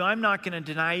deny you, I'm not going to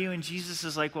deny you. And Jesus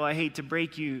is like, well, I hate to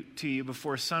break to you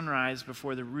before sunrise,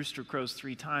 before the rooster crows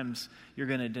 3 times, you're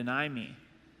going to deny me.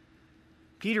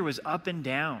 Peter was up and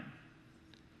down.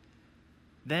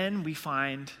 Then we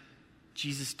find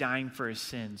Jesus dying for his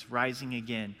sins, rising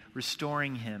again,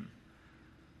 restoring him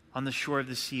on the shore of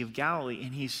the Sea of Galilee,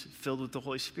 and he's filled with the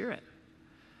Holy Spirit.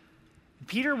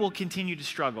 Peter will continue to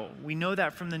struggle. We know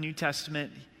that from the New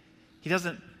Testament. He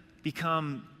doesn't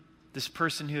become this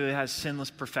person who has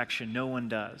sinless perfection. No one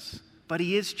does. But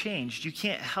he is changed. You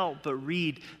can't help but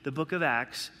read the book of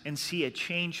Acts and see a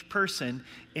changed person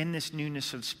in this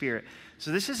newness of spirit.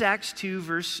 So this is Acts 2,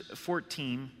 verse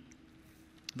 14.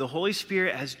 The Holy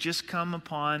Spirit has just come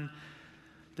upon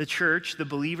the church, the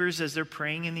believers, as they're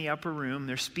praying in the upper room.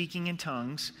 They're speaking in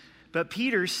tongues. But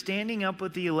Peter, standing up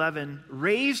with the 11,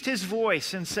 raised his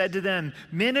voice and said to them,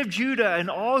 men of Judah and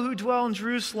all who dwell in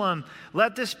Jerusalem,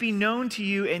 let this be known to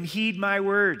you and heed my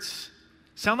words.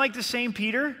 Sound like the same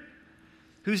Peter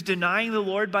who's denying the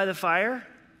Lord by the fire?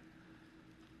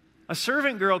 A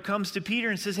servant girl comes to Peter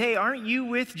and says, hey, aren't you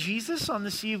with Jesus on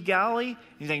the Sea of Galilee?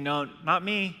 He's like, no, not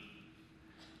me.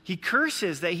 He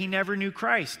curses that he never knew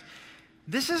Christ.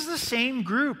 This is the same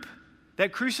group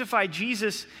that crucified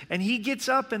Jesus, and he gets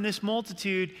up in this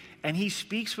multitude and he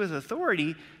speaks with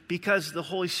authority because the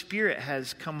Holy Spirit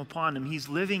has come upon him. He's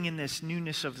living in this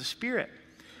newness of the Spirit.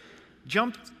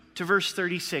 Jump to verse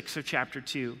 36 of chapter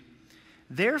 2.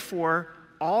 Therefore,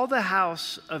 all the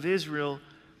house of Israel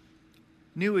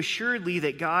knew assuredly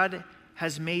that God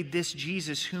has made this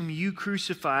Jesus, whom you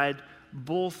crucified,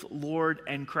 both Lord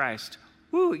and Christ.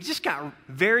 Woo, it just got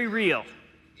very real.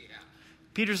 Yeah.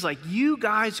 Peter's like, you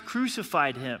guys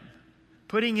crucified him,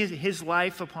 putting his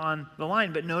life upon the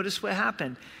line. But notice what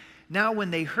happened. Now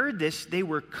when they heard this, they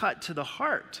were cut to the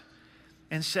heart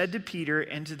and said to Peter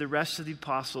and to the rest of the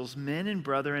apostles, men and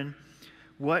brethren,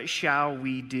 what shall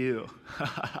we do?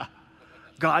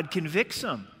 God convicts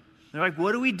them. They're like,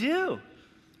 what do we do?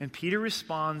 And Peter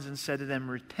responds and said to them,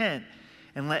 repent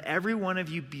and let every one of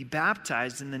you be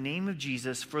baptized in the name of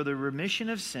Jesus for the remission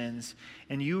of sins,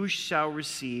 and you shall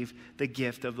receive the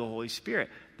gift of the Holy Spirit.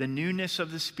 The newness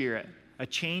of the Spirit, a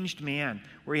changed man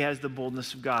where he has the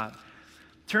boldness of God.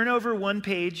 Turn over one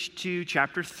page to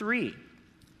chapter 3.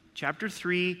 Chapter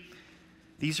 3,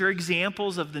 these are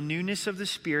examples of the newness of the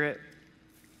Spirit.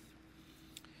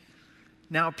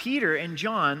 Now Peter and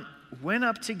John went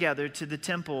up together to the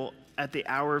temple at the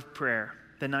hour of prayer,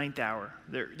 the 9th hour,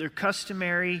 their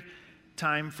customary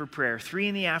time for prayer,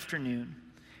 3 p.m.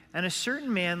 And a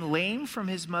certain man, lame from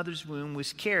his mother's womb,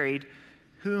 was carried,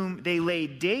 whom they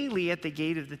laid daily at the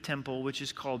gate of the temple, which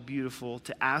is called Beautiful,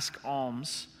 to ask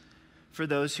alms for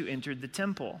those who entered the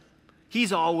temple.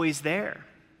 He's always there.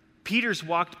 Peter's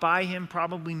walked by him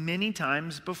probably many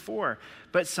times before,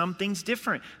 but something's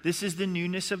different. This is the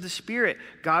newness of the Spirit,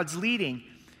 God's leading,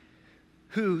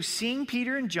 who, seeing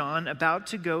Peter and John about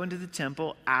to go into the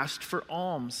temple, asked for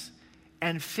alms.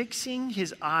 And fixing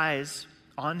his eyes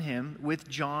on him with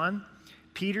John,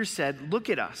 Peter said, look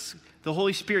at us. The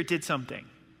Holy Spirit did something.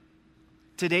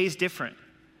 Today's different.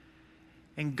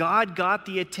 And God got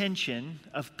the attention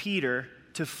of Peter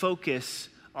to focus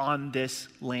on this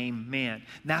lame man. And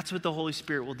that's what the Holy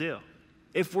Spirit will do.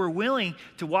 If we're willing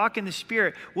to walk in the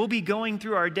Spirit, we'll be going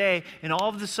through our day, and all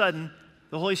of a sudden,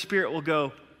 the Holy Spirit will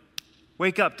go,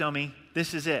 wake up, dummy.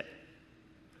 This is it.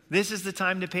 This is the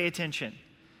time to pay attention.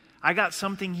 I got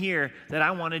something here that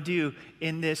I want to do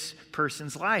in this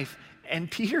person's life. And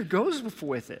Peter goes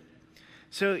with it.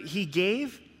 So he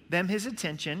gave them his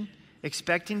attention,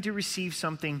 expecting to receive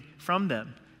something from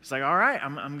them. He's like, all right,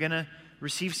 I'm going to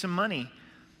receive some money.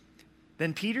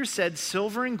 Then Peter said,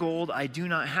 silver and gold I do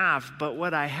not have, but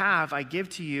what I have I give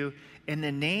to you. In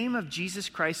the name of Jesus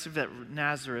Christ of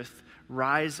Nazareth,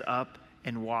 rise up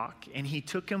and walk. And he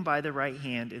took him by the right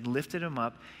hand and lifted him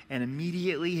up, and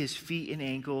immediately his feet and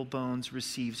ankle bones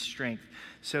received strength.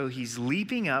 So he's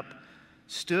leaping up,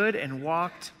 stood and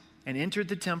walked, and entered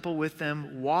the temple with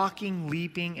them, walking,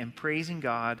 leaping, and praising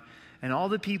God. And all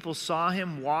the people saw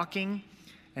him walking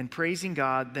and praising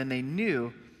God. Then they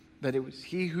knew that it was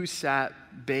he who sat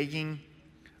begging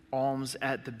alms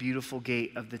at the beautiful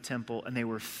gate of the temple. And they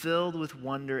were filled with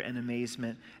wonder and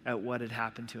amazement at what had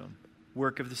happened to him.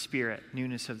 Work of the Spirit,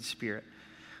 newness of the Spirit.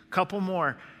 Couple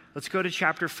more. Let's go to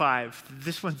chapter 5.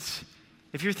 This one's,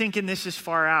 if you're thinking this is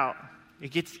far out,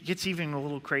 it gets even a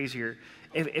little crazier.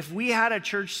 If we had a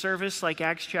church service like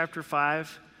Acts chapter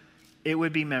 5, it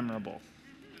would be memorable.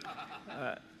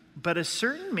 But a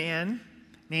certain man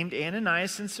named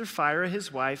Ananias and Sapphira,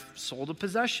 his wife, sold a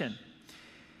possession.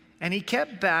 And he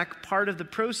kept back part of the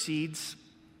proceeds,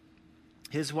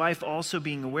 his wife also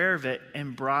being aware of it,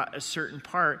 and brought a certain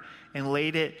part and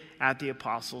laid it at the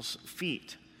apostles'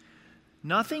 feet.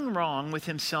 Nothing wrong with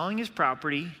him selling his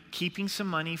property, keeping some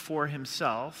money for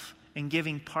himself, and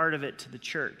giving part of it to the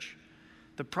church.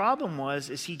 The problem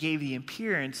is he gave the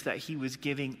appearance that he was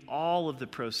giving all of the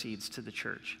proceeds to the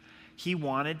church. He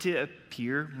wanted to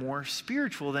appear more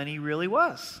spiritual than he really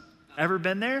was. Ever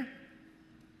been there?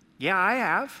 Yeah, I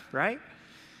have, right?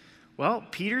 Well,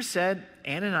 Peter said,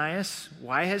 Ananias,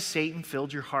 why has Satan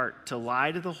filled your heart to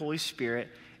lie to the Holy Spirit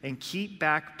and keep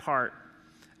back part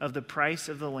of the price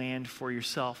of the land for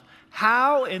yourself?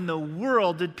 How in the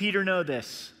world did Peter know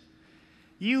this?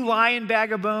 You lying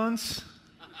bag of bones.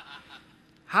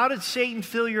 How did Satan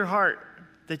fill your heart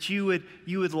that you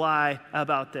would lie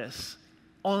about this?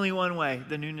 Only one way,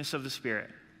 the newness of the Spirit.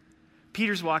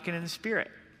 Peter's walking in the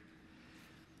Spirit.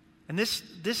 And this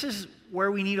is where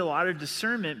we need a lot of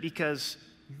discernment, because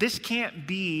this can't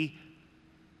be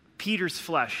Peter's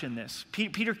flesh in this.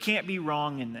 Peter can't be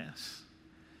wrong in this.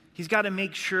 He's got to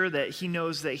make sure that he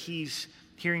knows that he's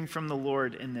hearing from the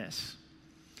Lord in this.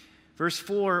 Verse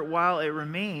 4, while it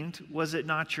remained, was it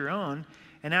not your own?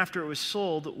 And after it was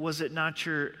sold, was it not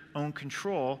your own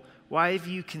control? Why have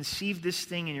you conceived this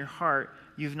thing in your heart?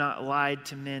 You've not lied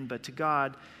to men, but to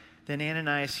God. Then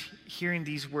Ananias, hearing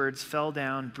these words, fell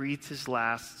down, breathed his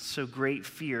last. So great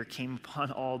fear came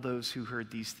upon all those who heard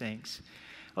these things.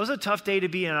 It was a tough day to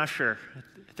be an usher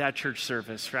at that church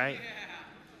service, right?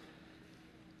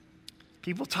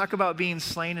 People talk about being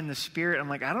slain in the Spirit. I'm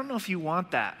like, I don't know if you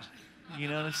want that. You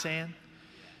know what I'm saying?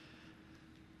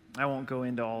 I won't go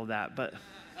into all of that, but...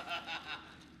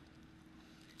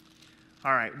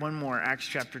 All right, one more, Acts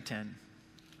chapter 10.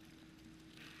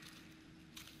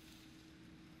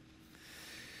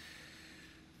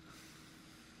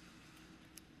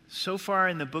 So far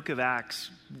in the book of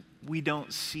Acts, we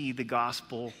don't see the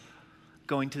gospel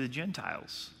going to the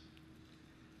Gentiles.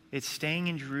 It's staying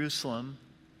in Jerusalem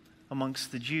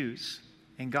amongst the Jews.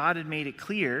 And God had made it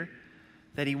clear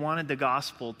that he wanted the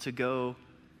gospel to go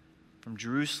from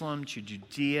Jerusalem to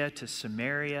Judea to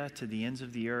Samaria to the ends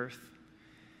of the earth.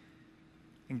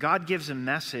 And God gives a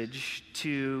message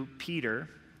to Peter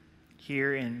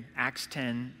here in Acts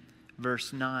 10,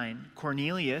 verse 9.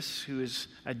 Cornelius, who is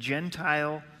a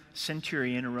Gentile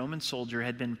centurion, a Roman soldier,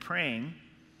 had been praying.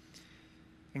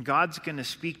 And God's going to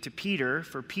speak to Peter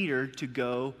for Peter to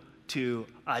go to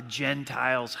a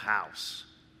Gentile's house.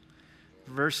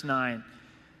 Verse 9.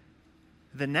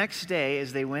 The next day,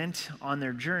 as they went on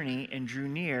their journey and drew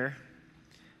near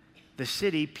the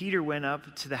city, Peter went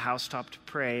up to the housetop to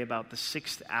pray about the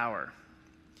 6th hour.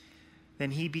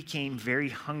 Then he became very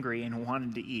hungry and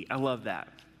wanted to eat. I love that.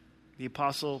 The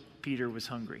apostle Peter was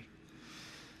hungry.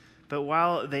 But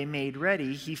while they made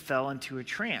ready, he fell into a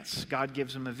trance. God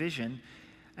gives him a vision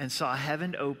and saw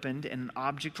heaven opened and an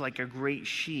object like a great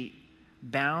sheet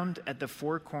bound at the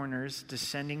four corners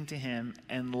descending to him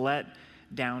and let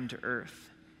down to earth.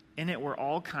 In it were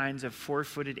all kinds of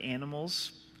four-footed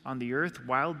animals on the earth,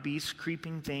 wild beasts,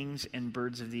 creeping things, and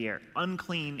birds of the air.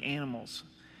 Unclean animals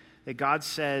that God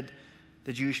said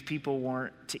the Jewish people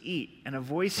weren't to eat. And a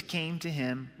voice came to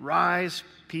him, "Rise,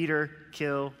 Peter,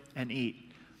 kill and eat."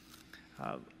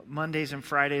 Mondays and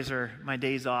Fridays are my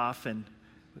days off, and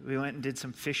we went and did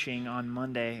some fishing on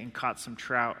Monday and caught some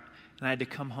trout, and I had to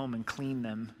come home and clean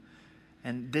them.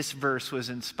 And this verse was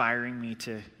inspiring me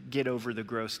to get over the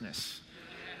grossness.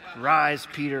 Rise,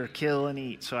 Peter, kill and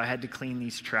eat. So I had to clean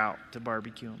these trout to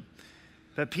barbecue them.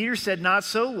 But Peter said, "Not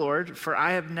so, Lord, for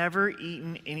I have never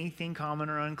eaten anything common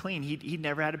or unclean." He'd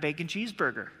never had a bacon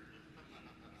cheeseburger.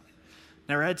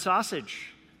 Never had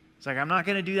sausage. It's like, I'm not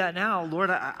going to do that now.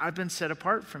 Lord, I've been set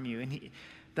apart from you. And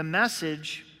the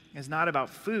message is not about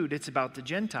food. It's about the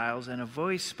Gentiles. And a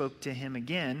voice spoke to him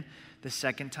again the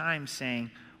second time, saying,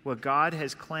 "What God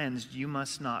has cleansed, you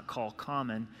must not call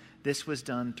common." This was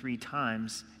done 3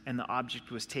 times, and the object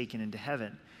was taken into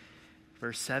heaven.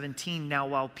 Verse 17, now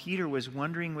while Peter was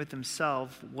wondering with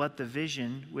himself what the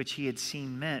vision which he had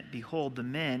seen meant, behold, the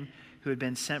men who had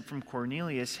been sent from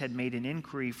Cornelius had made an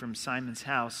inquiry from Simon's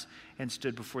house and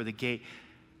stood before the gate.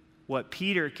 What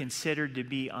Peter considered to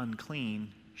be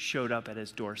unclean showed up at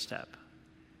his doorstep.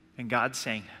 And God's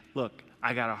saying, look,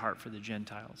 I got a heart for the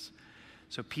Gentiles.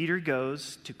 So Peter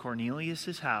goes to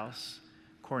Cornelius' house.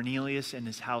 Cornelius and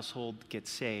his household get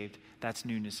saved. That's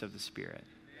newness of the Spirit.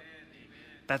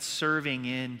 That's serving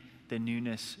in the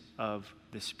newness of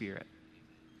the Spirit.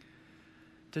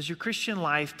 Does your Christian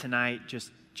life tonight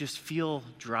just feel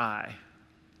dry,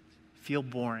 feel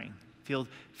boring,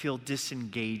 feel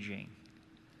disengaging?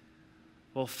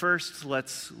 Well, first,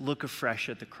 let's look afresh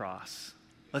at the cross.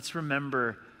 Let's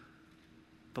remember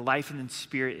the life in the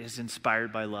Spirit is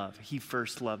inspired by love. He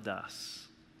first loved us.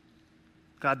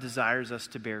 God desires us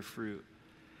to bear fruit.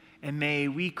 And may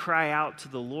we cry out to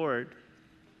the Lord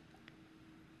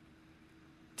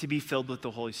to be filled with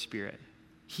the Holy Spirit.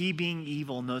 He, being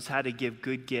evil, knows how to give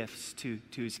good gifts to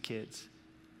his kids.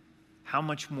 How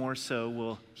much more so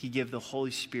will he give the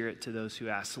Holy Spirit to those who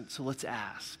ask? So let's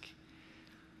ask.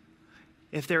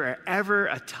 If there are ever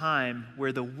a time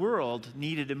where the world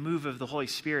needed a move of the Holy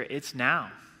Spirit, it's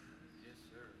now. Yes,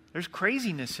 sir. There's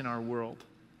craziness in our world.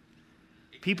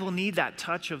 People need that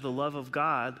touch of the love of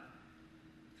God.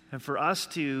 And for us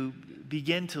to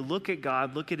begin to look at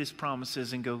God, look at his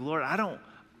promises, and go, Lord, I don't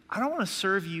want to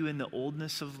serve you in the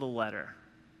oldness of the letter.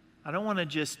 I don't want to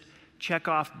just check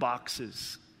off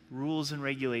boxes, rules and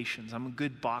regulations. I'm a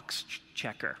good box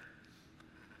checker.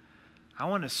 I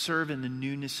want to serve in the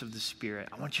newness of the Spirit.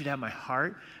 I want you to have my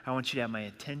heart. I want you to have my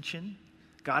attention.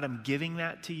 God, I'm giving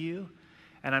that to you,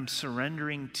 and I'm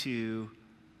surrendering to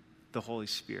the Holy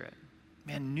Spirit.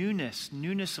 Man,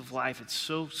 newness of life, it's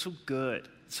so good.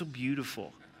 It's so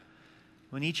beautiful.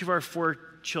 When each of our 4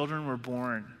 children were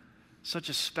born, such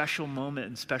a special moment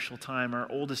and special time.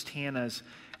 Our oldest, Hannah's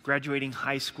graduating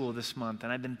high school this month,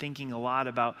 and I've been thinking a lot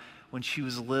about when she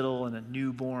was little and a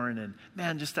newborn, and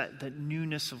man, just that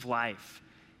newness of life.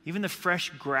 Even the fresh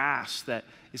grass that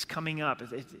is coming up,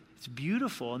 it's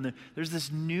beautiful. And there's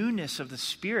this newness of the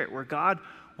Spirit where God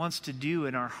wants to do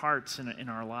in our hearts and in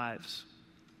our lives.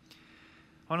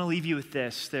 I want to leave you with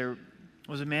this. There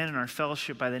was a man in our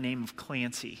fellowship by the name of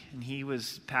Clancy, and he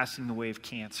was passing away of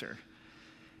cancer.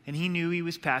 And he knew he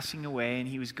was passing away, and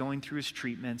he was going through his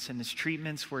treatments, and his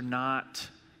treatments were not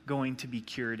going to be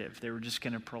curative. They were just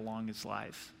going to prolong his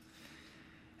life.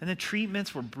 And the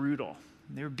treatments were brutal.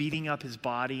 They were beating up his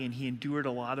body, and he endured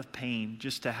a lot of pain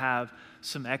just to have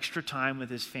some extra time with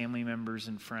his family members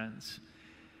and friends.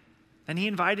 And he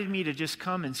invited me to just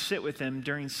come and sit with him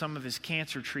during some of his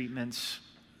cancer treatments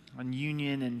on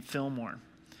Union and Fillmore.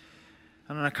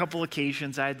 And on a couple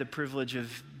occasions, I had the privilege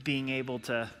of being able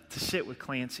to sit with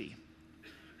Clancy.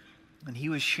 And he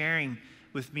was sharing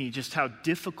with me just how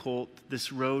difficult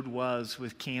this road was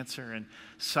with cancer and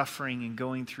suffering and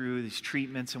going through these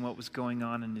treatments and what was going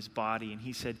on in his body. And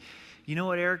he said, you know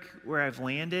what, Eric, where I've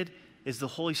landed is the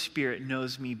Holy Spirit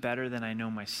knows me better than I know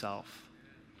myself.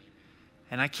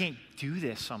 And I can't do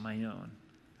this on my own.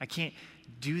 I can't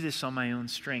do this on my own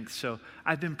strength. So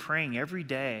I've been praying every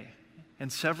day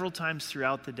and several times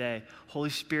throughout the day, Holy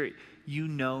Spirit, you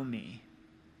know me.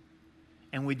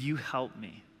 And would you help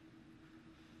me?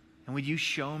 And would you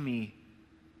show me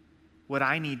what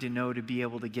I need to know to be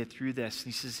able to get through this? And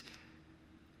he says,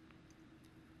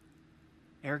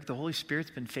 Eric, the Holy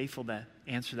Spirit's been faithful to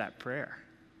answer that prayer.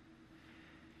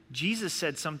 Jesus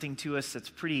said something to us that's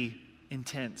pretty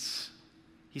intense.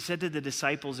 He said to the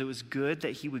disciples it was good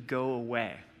that he would go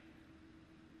away.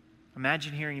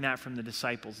 Imagine hearing that from the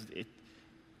disciples.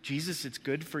 Jesus, it's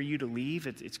good for you to leave.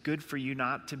 It's good for you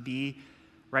not to be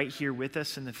right here with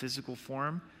us in the physical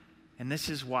form. And this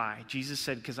is why. Jesus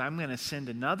said, because I'm going to send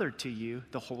another to you,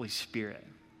 the Holy Spirit.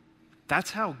 That's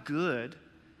how good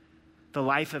the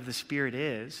life of the Spirit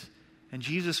is. And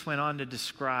Jesus went on to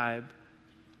describe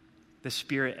the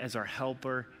Spirit as our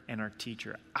helper and our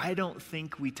teacher. I don't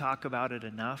think we talk about it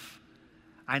enough.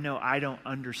 I know I don't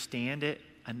understand it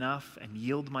enough and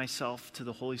yield myself to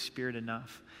the Holy Spirit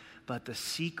enough. But the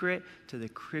secret to the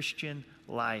Christian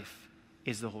life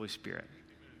is the Holy Spirit.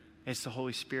 It's the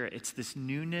Holy Spirit. It's this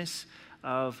newness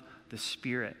of the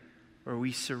Spirit where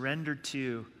we surrender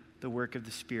to the work of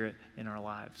the Spirit in our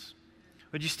lives.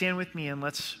 Would you stand with me and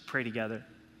let's pray together?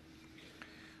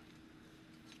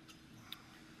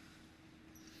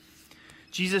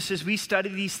 Jesus, as we study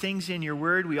these things in your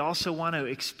word, we also want to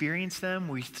experience them.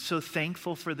 We're so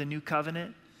thankful for the new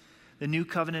covenant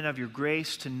of your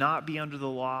grace, to not be under the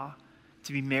law,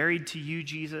 to be married to you,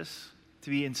 Jesus,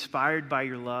 to be inspired by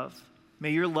your love. May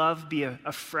your love be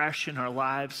afresh in our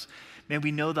lives. May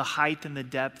we know the height and the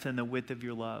depth and the width of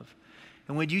your love.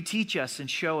 And would you teach us and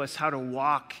show us how to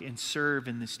walk and serve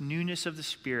in this newness of the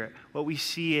Spirit, what we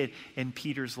see in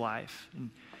Peter's life.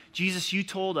 And Jesus, you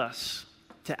told us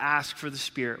to ask for the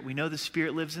Spirit. We know the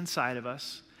Spirit lives inside of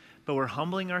us, but we're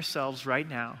humbling ourselves right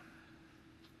now.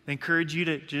 I encourage you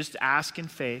to just ask in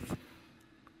faith,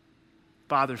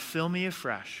 Father, fill me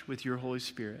afresh with your Holy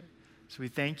Spirit. So we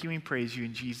thank you and praise you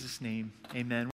in Jesus' name. Amen.